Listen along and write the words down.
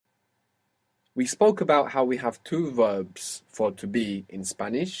We spoke about how we have two verbs for to be in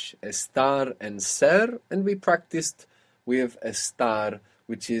Spanish, estar and ser, and we practiced with estar,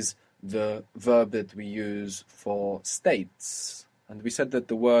 which is the verb that we use for states. And we said that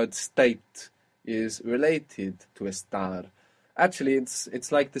the word state is related to estar. Actually,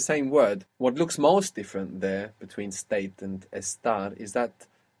 it's like the same word. What looks most different there between state and estar is that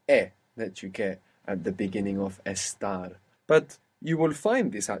that you get at the beginning of estar. But you will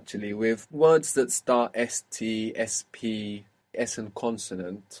find this actually with words that start ST, SP, S and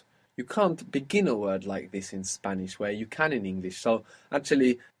consonant. You can't begin a word like this in Spanish where you can in English. So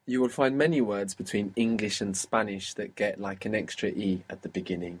actually, you will find many words between English and Spanish that get like an extra E at the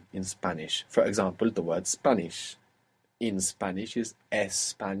beginning in Spanish. For example, the word Spanish in Spanish is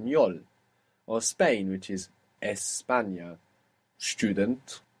español, or Spain, which is España.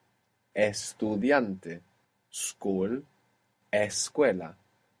 Student, estudiante. School, escuela.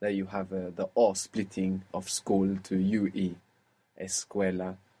 There you have the O splitting of school to UE.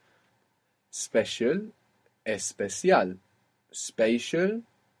 Escuela. Special, especial. Spatial.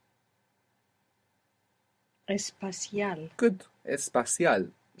 Espacial. Good. Espacial.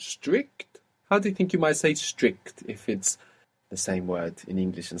 Strict. How do you think you might say strict if it's the same word in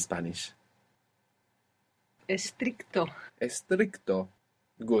English and Spanish? Estricto. Estricto.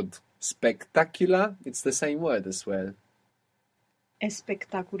 Good. Spectacular. It's the same word as well.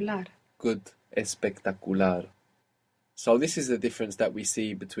 Espectacular. Good. Espectacular. So this is the difference that we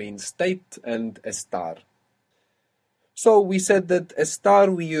see between state and estar. So we said that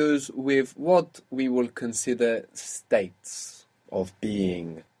estar we use with what we will consider states of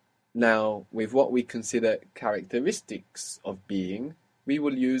being. Now, with what we consider characteristics of being, we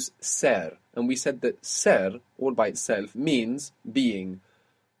will use ser. And we said that ser, all by itself, means being.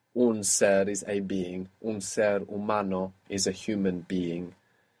 Un ser is a being. Un ser humano is a human being.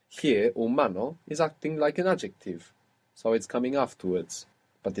 Here, humano is acting like an adjective. So it's coming afterwards.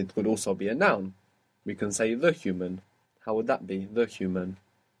 But it could also be a noun. We can say the human. How would that be, the human?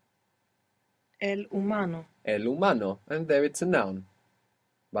 El humano. El humano. And there it's a noun.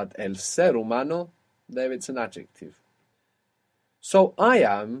 But el ser humano, there it's an adjective. So I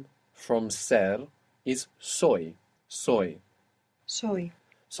am from ser is soy. Soy. Soy.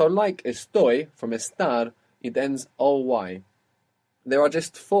 So like estoy from estar, it ends oy. There are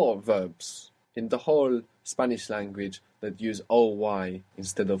just 4 verbs in the whole Spanish language that use oy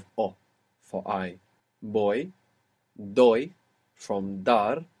instead of o for I. Voy, doy, from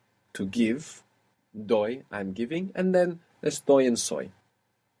dar, to give. Doy, I'm giving, and then estoy and soy.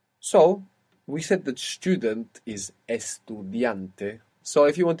 So, we said that student is estudiante. So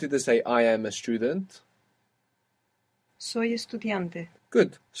if you wanted to say I am a student, Soy estudiante.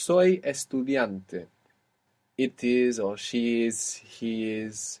 good. Soy estudiante. It is, or she is, he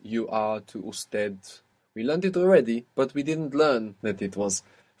is, you are, to usted. We learned it already, but we didn't learn that it was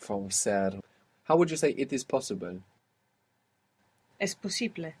from ser. How would you say it is possible? Es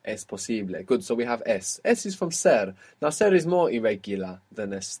posible. Es posible. Good, so we have es. Es is from ser. Now ser is more irregular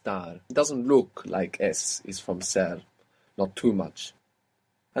than estar. It doesn't look like es is from ser. Not too much.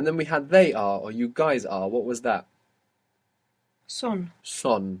 And then we had they are, or you guys are. What was that? Son.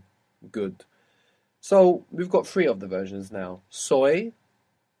 Son. Good. So we've got 3 of the versions now. Soy,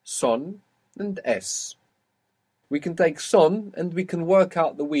 son, and es. We can take son and we can work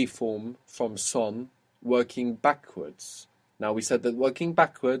out the we form from son working backwards. Now we said that working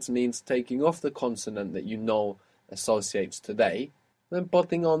backwards means taking off the consonant that you know associates to they, then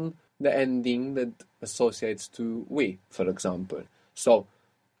putting on the ending that associates to we, for example. So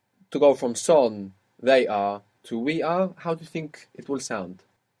to go from son, they are, to we are, how do you think it will sound?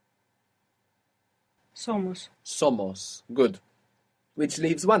 Somos. Somos. Good. Which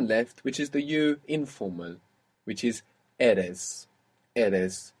leaves one left, which is the you informal, which is eres.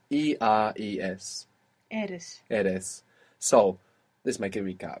 Eres. E-R-E-S. Eres. Eres. So, let's make a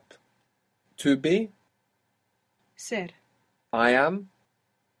recap. To be, Ser. I am,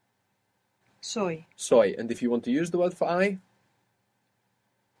 Soy. soy. And if you want to use the word for I,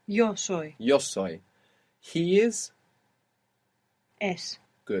 Yo soy. yo soy. He is, Es.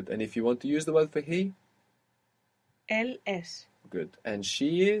 good. And if you want to use the word for he, Él es. good. And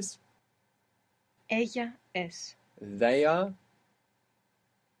she is, Ella es. they are,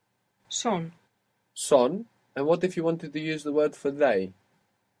 Son. son. And what if you wanted to use the word for they?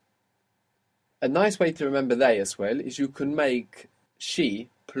 A nice way to remember they as well is you can make she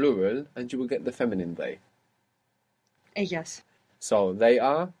plural and you will get the feminine they. Ellas. So they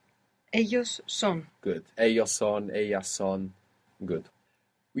are, Ellos son. good. Ellos son, ellas son, good.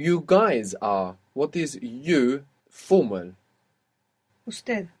 You guys are. What is you formal?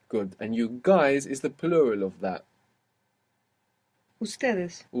 Usted. Good. And you guys is the plural of that.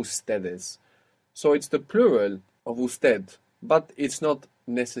 Ustedes. Ustedes. So it's the plural of usted, but it's not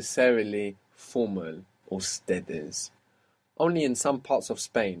necessarily formal. Ustedes. Only in some parts of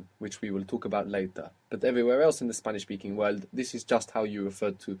Spain, which we will talk about later. But everywhere else in the Spanish-speaking world, this is just how you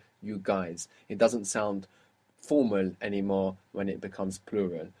refer to you guys. It doesn't sound formal anymore when it becomes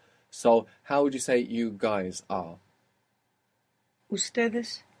plural. So how would you say you guys are?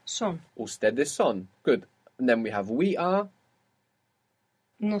 Ustedes son. Ustedes son. Good. And then we have we are.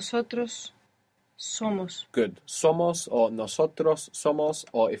 Nosotros somos. Good. Somos or nosotros somos,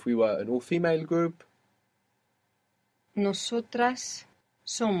 or if we were an all-female group, Nosotras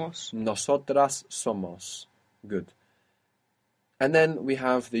somos. nosotras somos. Good. And then we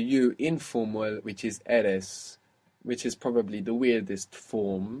have the you informal, which is eres, which is probably the weirdest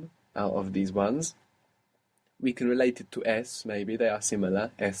form out of these ones. We can relate it to es, maybe. They are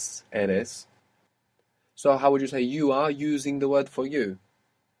similar. Es, eres. So how would you say you are using the word for you?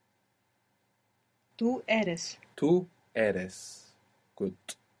 Tú eres. Tú eres. Good.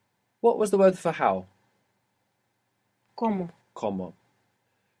 What was the word for how? ¿Cómo? Como.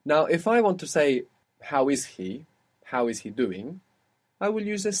 Now, if I want to say, how is he doing, I will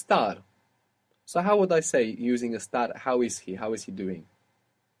use estar. So how would I say, using estar, how is he doing?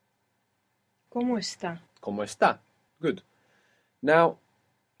 ¿Cómo está? ¿Cómo está? Good. Now,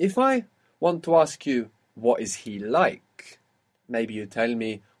 if I want to ask you, what is he like? Maybe you tell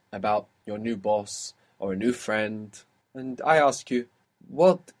me about your new boss or a new friend, and I ask you,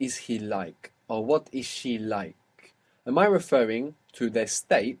 what is he like? Or what is she like? Am I referring to their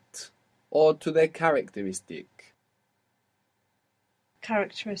state or to their characteristic?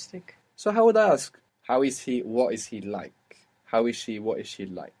 Characteristic. So how would I ask, how is he, what is he like? How is she, what is she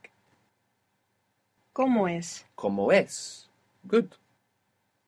like? ¿Cómo es? ¿Cómo es? Good.